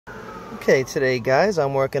Okay, today guys,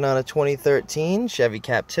 I'm working on a 2013 Chevy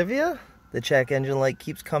Captiva. The check engine light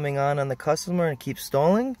keeps coming on the customer and keeps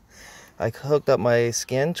stalling. I hooked up my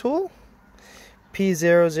scan tool.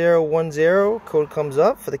 P0010 code comes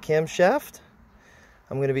up for the camshaft.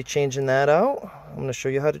 I'm going to be changing that out. I'm going to show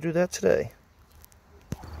you how to do that today.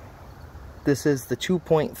 This is the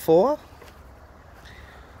 2.4.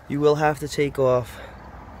 You will have to take off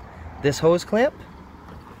this hose clamp.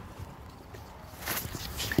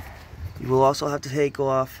 You will also have to take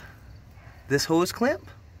off this hose clamp.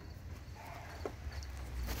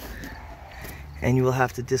 And you will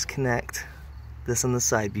have to disconnect this on the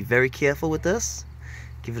side. Be very careful with this.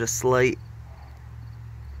 Give it a slight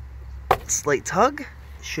tug. It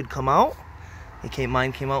should come out.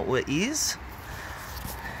 Mine came out with ease.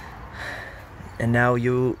 And now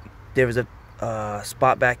there is a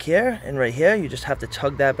spot back here and right here. You just have to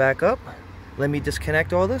tug that back up. Let me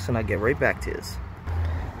disconnect all this and I'll get right back to you.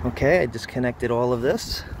 Okay, I disconnected all of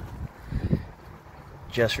this.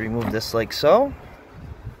 Just remove this like so.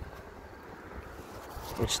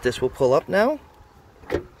 Which this will pull up now.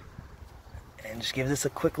 And just give this a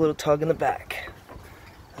quick little tug in the back.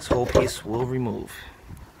 This whole piece will remove.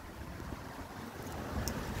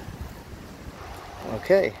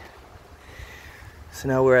 Okay. So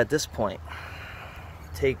now we're at this point.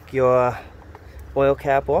 Take your oil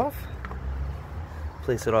cap off.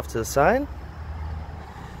 Place it off to the side.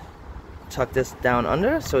 Tuck this down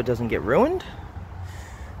under so it doesn't get ruined.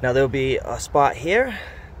 Now there'll be a spot here,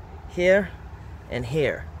 here, and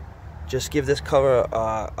here. Just give this cover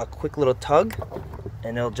a quick little tug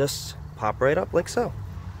and it'll just pop right up like so.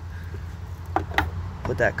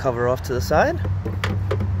 Put that cover off to the side.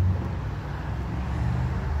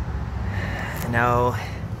 And now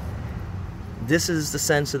this is the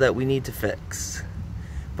sensor that we need to fix.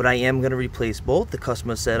 But I am going to replace both. The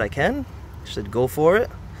customer said I can. Should go for it.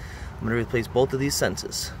 I'm going to replace both of these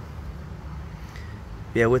sensors.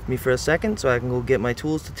 Bear with me for a second so I can go get my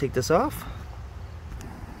tools to take this off.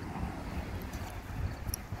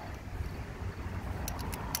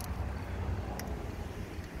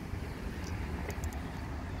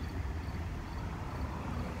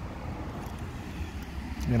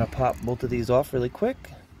 I'm going to pop both of these off really quick.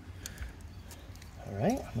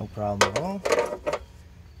 Alright, no problem at all.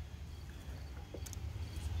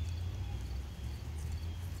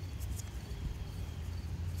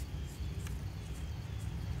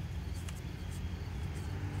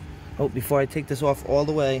 Oh, before I take this off all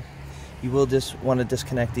the way, you will just want to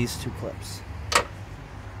disconnect these two clips.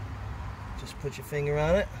 Just put your finger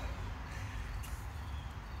on it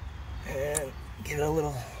and give it a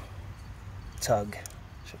little tug.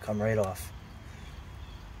 Should come right off.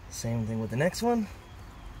 Same thing with the next one.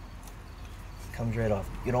 Comes right off.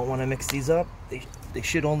 You don't want to mix these up. They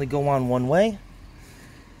should only go on one way.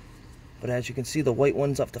 But as you can see, the white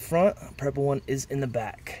one's up the front, the purple one is in the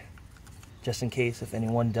back. Just in case if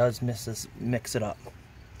anyone does mix it up.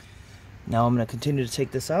 Now I'm going to continue to take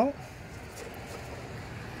this out.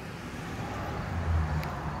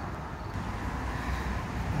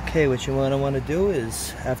 Okay, what you want to do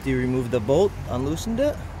is, after you remove the bolt, unloosened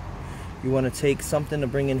it, you want to take something to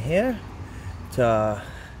bring in here to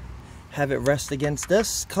have it rest against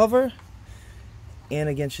this cover and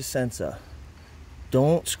against your sensor.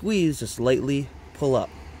 Don't squeeze, just lightly pull up.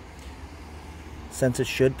 Sensor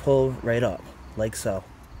should pull right up, like so.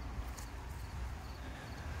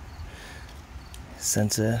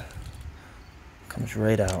 Sensor comes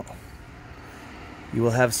right out. You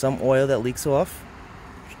will have some oil that leaks off.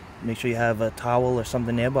 Make sure you have a towel or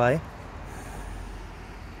something nearby.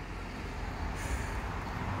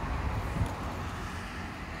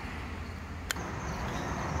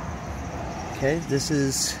 Okay, this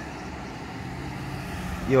is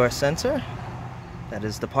your sensor. That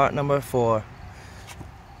is the part number for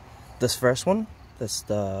this first one. That's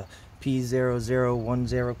the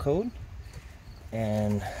P0010 code.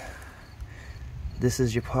 And this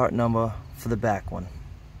is your part number for the back one.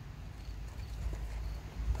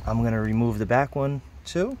 I'm going to remove the back one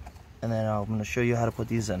too, and then I'm going to show you how to put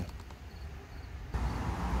these in.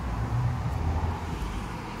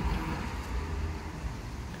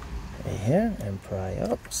 Right here, and pry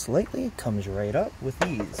up slightly, comes right up with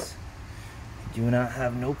ease. You do not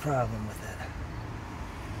have no problem with it.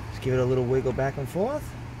 Just give it a little wiggle back and forth.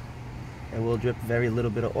 It will drip very little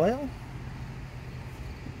bit of oil.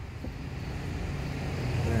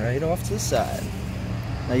 And right off to the side.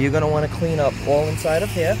 Now you're going to want to clean up all inside of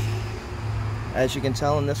here. As you can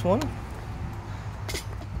tell in this one,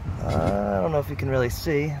 I don't know if you can really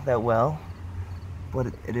see that well, but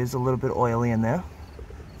it is a little bit oily in there.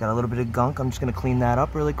 Got a little bit of gunk. I'm just going to clean that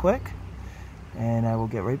up really quick. and I will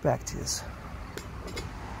get right back to you.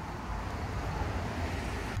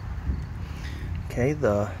 Okay,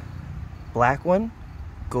 the black one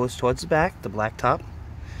goes towards the back, the black top,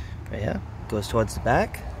 right here, goes towards the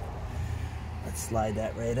back. Let's slide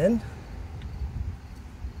that right in.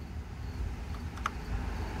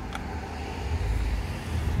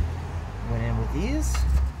 Went in with ease.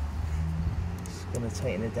 Just gonna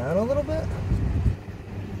tighten it down a little bit.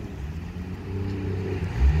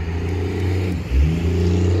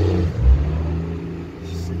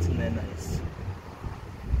 Sits in there nice.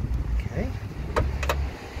 Okay.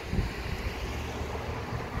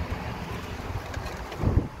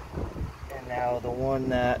 And now the one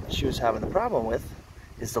that she was having the problem with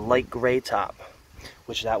is the light gray top,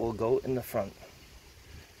 which that will go in the front.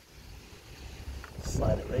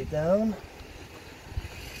 Slide it right down.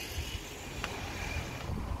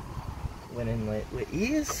 Went in with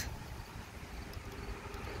ease.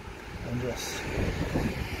 And just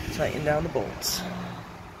tighten down the bolts.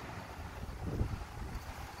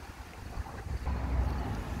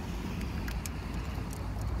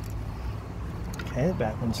 Okay, the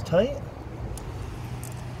back one's tight.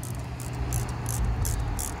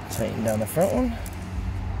 Tighten down the front one.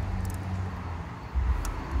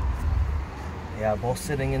 Yeah, both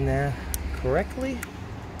sitting in there correctly.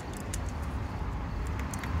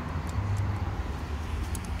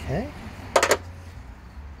 Okay.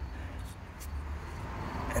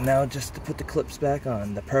 And now just to put the clips back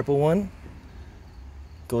on. The purple one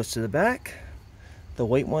goes to the back. The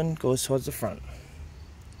white one goes towards the front.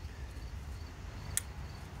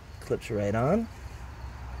 Clips right on.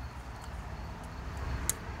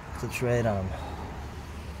 Clips right on.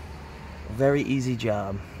 Very easy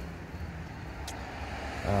job.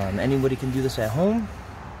 Anybody can do this at home.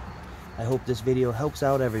 I hope this video helps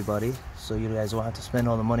out everybody, so you guys won't have to spend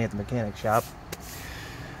all the money at the mechanic shop.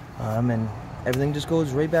 And everything just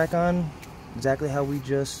goes right back on exactly how we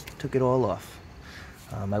just took it all off.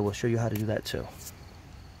 I will show you how to do that too.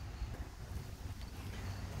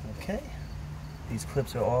 Okay, these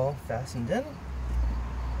clips are all fastened in.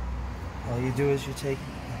 All you do is you take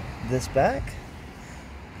this back.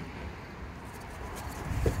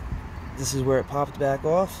 This is where it popped back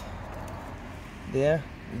off. There,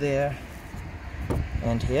 there,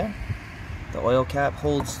 and here. The oil cap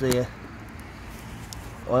holds this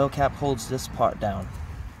part down.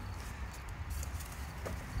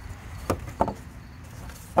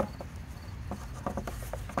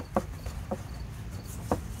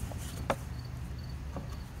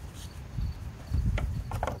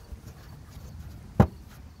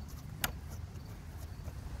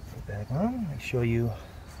 Back on. Make sure you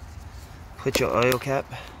put your oil cap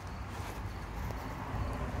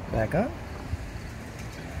back on.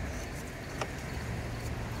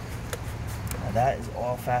 Now that is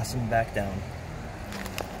all fastened back down.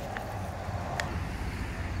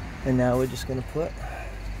 And now we're just going to put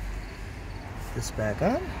this back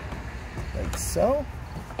on, like so.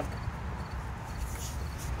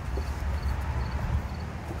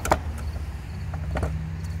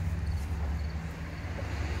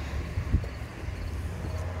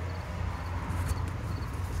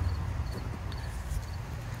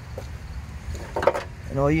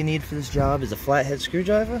 And all you need for this job is a flathead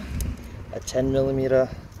screwdriver, a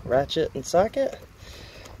 10mm ratchet and socket,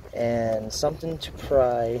 and something to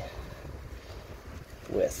pry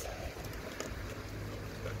with.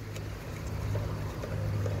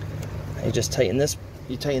 You just tighten this,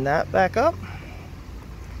 you tighten that back up.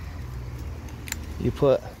 You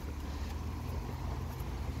put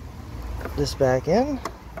this back in.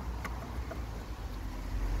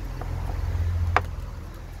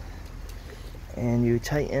 And you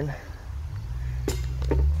tighten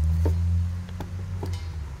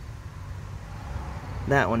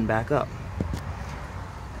that one back up.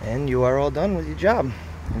 And you are all done with your job.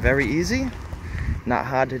 Very easy, not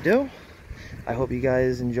hard to do. I hope you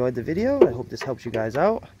guys enjoyed the video. I hope this helps you guys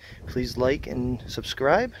out. Please like and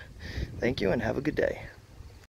subscribe. Thank you and have a good day.